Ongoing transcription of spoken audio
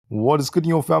What is good,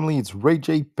 NIO family? It's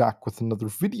Rey-Jay back with another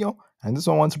video. And this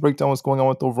one I want to break down what's going on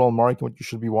with the overall market, what you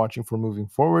should be watching for moving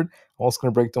forward. I'm also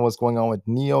going to break down what's going on with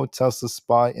NIO, Tesla,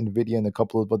 SPY, Nvda, and a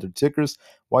couple of other tickers.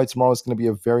 Why tomorrow is going to be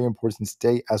a very important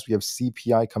day as we have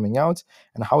CPI coming out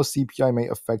and how CPI may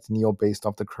affect NIO based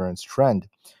off the current trend.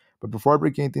 But before I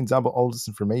break anything down about all this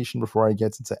information, before I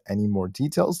get into any more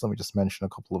details, let me just mention a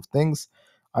couple of things.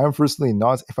 I am firstly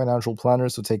not a financial planner,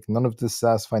 so take none of this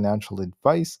as financial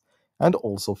advice. And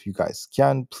also, if you guys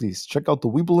can, please check out the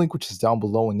Webull link, which is down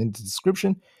below and in the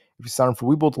description. If you sign up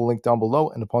for Webull, the link down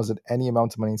below, and deposit any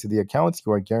amount of money into the account,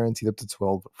 you are guaranteed up to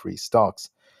 12 free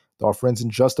stocks. The offer ends in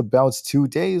just about 2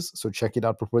 days, so check it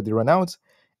out before they run out.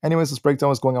 Anyways, let's break down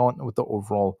what's going on with the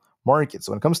overall market.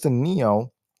 So when it comes to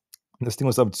NIO, this thing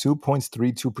was up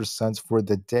 2.32% for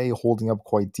the day, holding up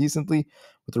quite decently.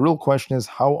 But the real question is,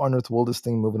 how on earth will this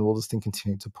thing move and will this thing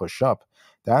continue to push up?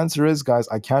 The answer is, guys,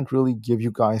 I can't really give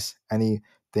you guys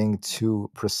anything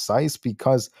too precise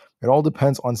because it all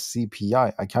depends on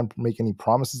CPI. I can't make any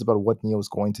promises about what NIO is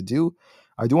going to do.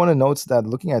 I do want to note that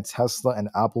looking at Tesla and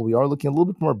Apple, we are looking a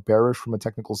little bit more bearish from a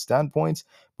technical standpoint,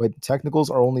 but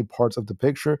technicals are only parts of the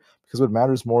picture because what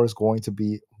matters more is going to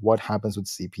be what happens with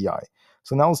CPI.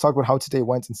 So now let's talk about how today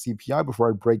went in CPI before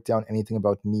I break down anything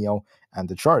about NIO and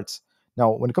the charts.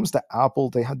 Now, when it comes to Apple,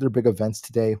 they had their big events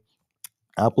today.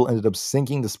 Apple ended up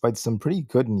sinking despite some pretty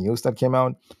good news that came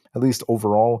out, at least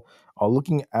overall.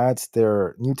 Looking at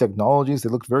their new technologies, they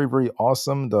look very, very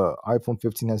awesome. The iPhone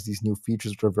 15 has these new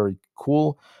features which are very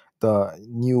cool. The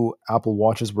new Apple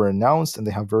Watches were announced, and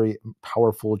they have very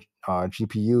powerful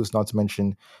GPUs, not to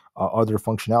mention other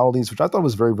functionalities, which I thought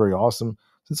was very, very awesome.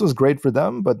 This was great for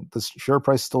them, but the share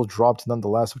price still dropped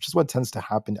nonetheless, which is what tends to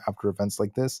happen after events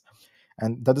like this.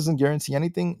 And that doesn't guarantee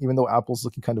anything, even though Apple's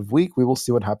looking kind of weak. We will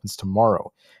see what happens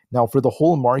tomorrow. Now, for the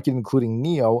whole market, including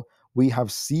NIO, we have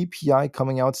CPI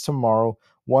coming out tomorrow,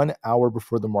 1 hour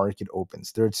before the market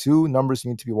opens. There are two numbers you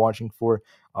need to be watching for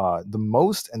the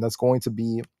most, and that's going to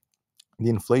be the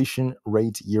inflation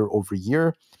rate year over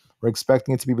year. We're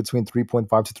expecting it to be between 3.5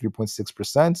 to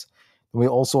 3.6%. We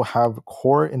also have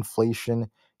core inflation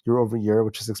year over year,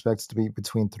 which is expected to be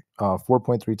between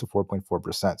 4.3 to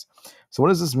 4.4%. So what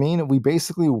does this mean? We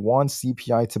basically want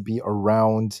CPI to be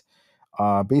around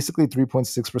basically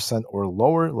 3.6% or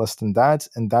lower, less than that,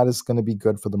 and that is going to be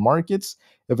good for the markets.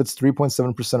 If it's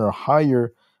 3.7% or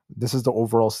higher, this is the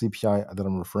overall CPI that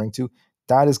I'm referring to.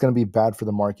 That is going to be bad for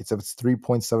the markets. If it's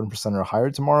 3.7% or higher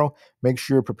tomorrow, make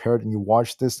sure you're prepared and you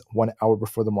watch this 1 hour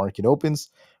before the market opens.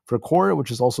 For core,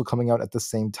 which is also coming out at the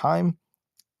same time,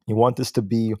 you want this to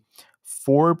be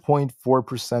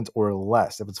 4.4% or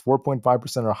less. If it's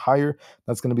 4.5% or higher,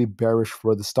 that's going to be bearish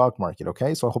for the stock market,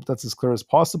 okay? So I hope that's as clear as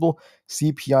possible.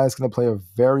 CPI is going to play a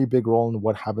very big role in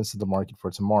what happens to the market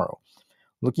for tomorrow.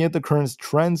 Looking at the current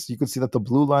trends, you can see that the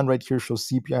blue line right here shows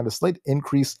CPI had a slight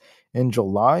increase in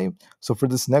July. So for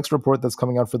this next report that's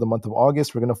coming out for the month of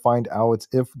August, we're going to find out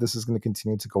if this is going to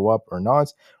continue to go up or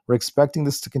not. We're expecting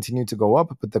this to continue to go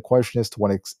up, but the question is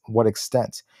to what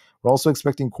extent. We're also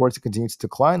expecting core to continue to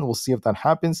decline. We'll see if that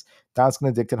happens. That's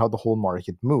going to dictate how the whole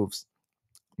market moves.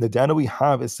 The data we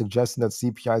have is suggesting that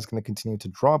CPI is going to continue to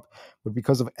drop, but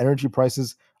because of energy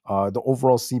prices, the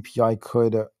overall CPI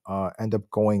could end up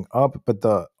going up. But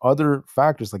the other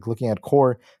factors, like looking at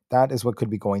core, that is what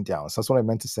could be going down. So that's what I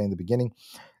meant to say in the beginning.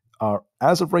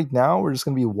 As of right now, we're just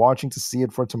going to be watching to see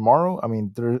it for tomorrow. I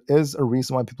mean, there is a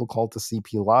reason why people call it the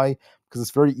CPI, because it's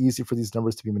very easy for these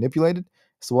numbers to be manipulated.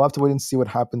 So we'll have to wait and see what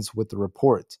happens with the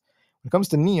report. When it comes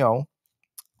to NIO,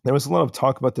 there was a lot of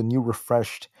talk about the new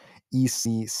refreshed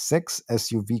EC6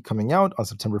 SUV coming out on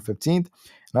September 15th.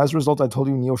 And as a result, I told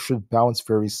you NIO should bounce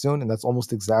very soon, and that's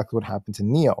almost exactly what happened to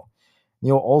NIO.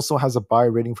 NIO also has a buy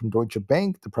rating from Deutsche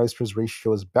Bank. The price-price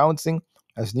ratio is bouncing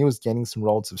as NIO is gaining some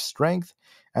relative strength.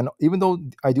 And even though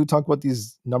I do talk about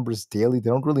these numbers daily,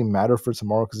 they don't really matter for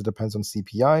tomorrow because it depends on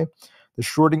CPI. The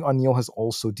shorting on NIO has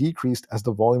also decreased as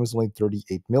the volume is only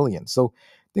 38 million. So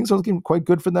things are looking quite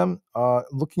good for them.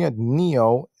 Looking at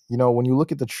NIO, when you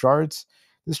look at the charts,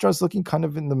 this chart's looking kind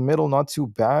of in the middle, not too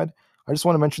bad. I just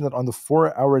want to mention that on the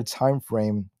 4-hour time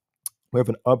frame, we have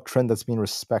an uptrend that's being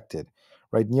respected,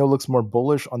 right? NIO looks more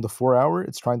bullish on the 4-hour.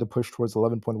 It's trying to push towards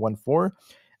 11.14,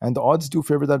 and the odds do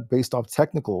favor that based off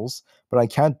technicals, but I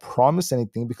can't promise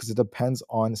anything because it depends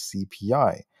on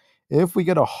CPI. If we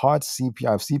get a hot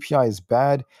CPI, if CPI is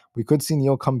bad, we could see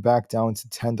NIO come back down to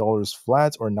 $10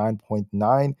 flat or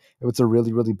 9.9 if it's a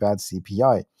really, really bad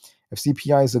CPI. If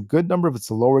CPI is a good number, if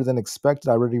it's lower than expected,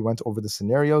 I already went over the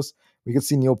scenarios, we could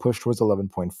see NIO push towards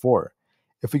 11.4.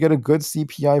 If we get a good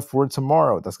CPI for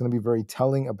tomorrow, that's going to be very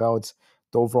telling about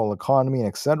the overall economy and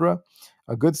etc.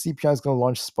 A good CPI is going to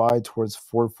launch SPY towards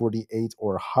 448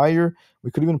 or higher.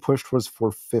 We could even push towards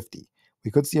 450.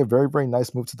 We could see a very, very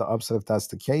nice move to the upside if that's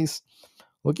the case.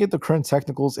 Looking at the current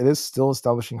technicals, it is still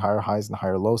establishing higher highs and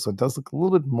higher lows, so it does look a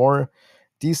little bit more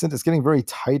decent. It's getting very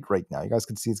tight right now. You guys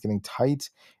can see it's getting tight.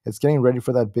 It's getting ready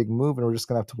for that big move, and we're just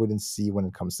going to have to wait and see when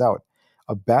it comes out.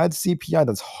 A bad CPI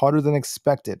that's hotter than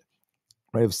expected,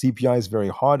 right? If CPI is very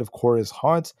hot, if core is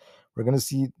hot, we're going to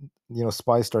see,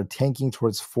 SPY start tanking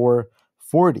towards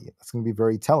 440. That's going to be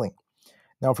very telling.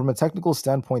 Now, from a technical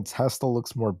standpoint, Tesla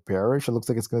looks more bearish. It looks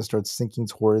like it's going to start sinking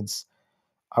towards,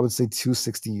 I would say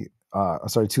 260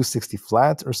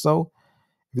 flat or so.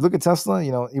 If you look at Tesla,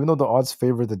 even though the odds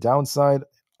favor the downside,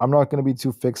 I'm not going to be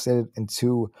too fixated and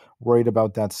too worried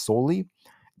about that solely.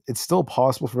 It's still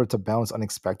possible for it to bounce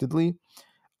unexpectedly.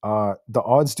 The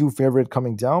odds do favor it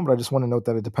coming down, but I just want to note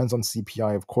that it depends on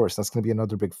CPI, of course. That's going to be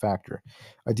another big factor.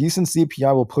 A decent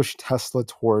CPI will push Tesla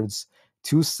towards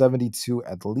 272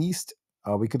 at least.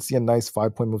 We could see a nice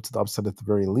 5-point move to the upside at the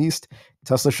very least.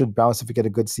 Tesla should bounce if we get a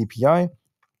good CPI.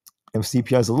 If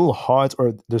CPI is a little hot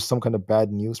or there's some kind of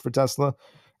bad news for Tesla,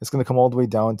 it's going to come all the way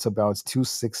down to about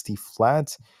 260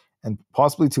 flat and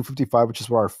possibly 255, which is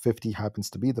where our 50 happens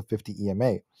to be, the 50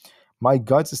 EMA. My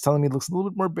guts is telling me it looks a little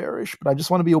bit more bearish, but I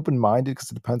just want to be open-minded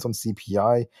because it depends on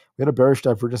CPI. We had a bearish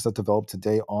divergence that developed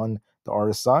today on the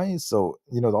RSI. So,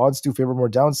 the odds do favor more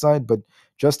downside, but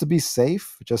just to be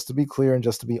safe, just to be clear, and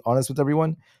just to be honest with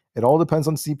everyone, it all depends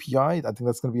on CPI. I think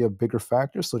that's going to be a bigger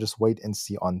factor, so just wait and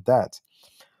see on that.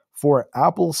 For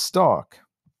Aapl stock,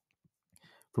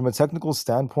 from a technical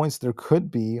standpoint, there could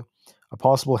be a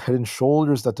possible head and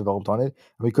shoulders that developed on it,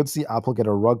 and we could see Aapl get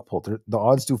a rug pull. The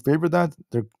odds do favor that.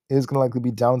 There is going to likely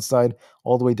be downside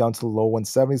all the way down to the low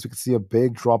 170s. We could see a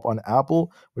big drop on Aapl,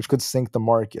 which could sink the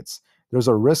markets. There's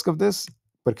a risk of this,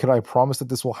 but could I promise that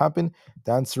this will happen?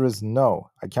 The answer is no.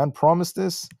 I can't promise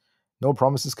this. No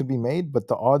promises could be made, but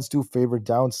the odds do favor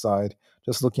downside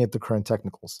just looking at the current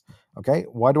technicals. Okay,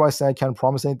 why do I say I can't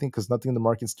promise anything? Because nothing in the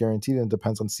market's guaranteed and it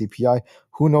depends on CPI.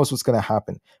 Who knows what's going to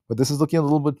happen? But this is looking a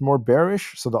little bit more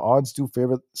bearish, so the odds do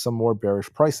favor some more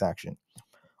bearish price action.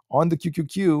 On the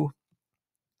QQQ,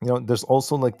 there's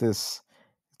also like this,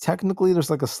 technically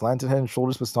there's like a slanted head and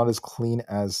shoulders, but it's not as clean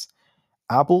as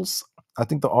Aapls. I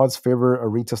think the odds favor a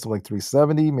retest of like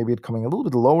 370, maybe it coming a little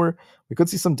bit lower. We could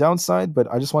see some downside,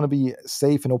 but I just want to be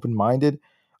safe and open-minded.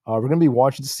 We're going to be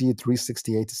watching to see at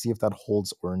 368 to see if that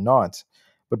holds or not.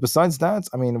 But besides that,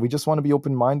 we just want to be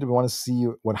open-minded. We want to see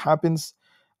what happens.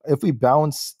 If we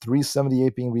bounce,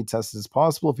 378 being retested is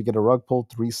possible. If we get a rug pull,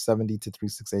 370 to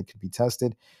 368 could be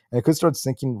tested. And it could start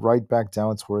sinking right back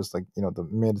down towards the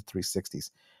mid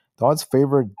 360s. The odds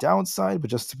favor downside, but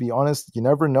just to be honest, you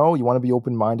never know. You want to be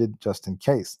open-minded just in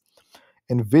case.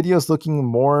 Nvda is looking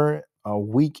more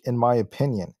weak in my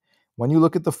opinion. When you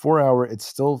look at the 4-hour, it's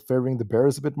still favoring the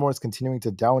bears a bit more. It's continuing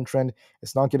to downtrend.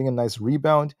 It's not getting a nice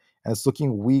rebound, and it's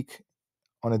looking weak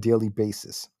on a daily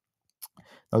basis.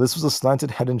 Now, this was a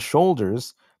slanted head and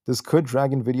shoulders. This could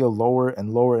drag Nvda lower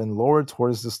and lower and lower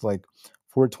towards this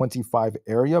 425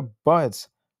 area, but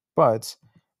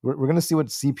we're going to see what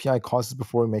CPI causes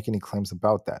before we make any claims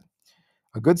about that.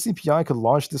 A good CPI could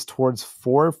launch this towards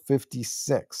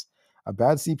 456. A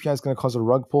bad CPI is going to cause a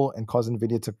rug pull and cause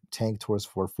Nvda to tank towards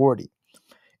 440.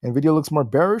 Nvda looks more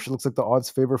bearish. It looks like the odds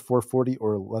favor 440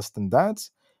 or less than that.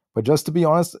 But just to be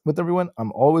honest with everyone,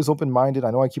 I'm always open-minded. I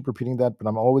know I keep repeating that, but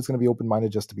I'm always going to be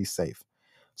open-minded just to be safe.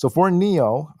 So for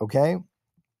NIO, okay,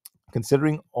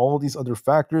 considering all these other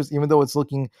factors, even though it's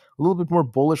looking a little bit more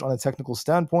bullish on a technical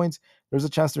standpoint, there's a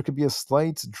chance there could be a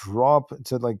slight drop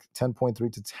to $10.3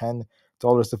 to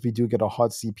 $10 if we do get a hot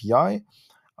CPI.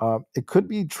 It could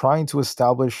be trying to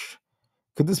establish,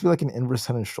 could this be like an inverse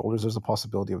head and shoulders? There's a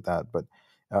possibility of that, but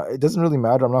it doesn't really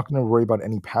matter. I'm not going to worry about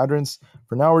any patterns.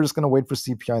 For now, we're just going to wait for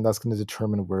CPI, and that's going to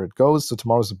determine where it goes. So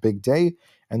tomorrow's a big day,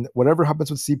 and whatever happens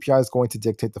with CPI is going to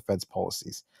dictate the Fed's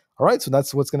policies. All right, so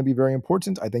that's what's going to be very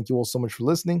important. I thank you all so much for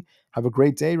listening. Have a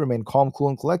great day. Remain calm, cool,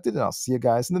 and collected, and I'll see you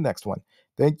guys in the next one.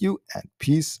 Thank you, and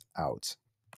peace out.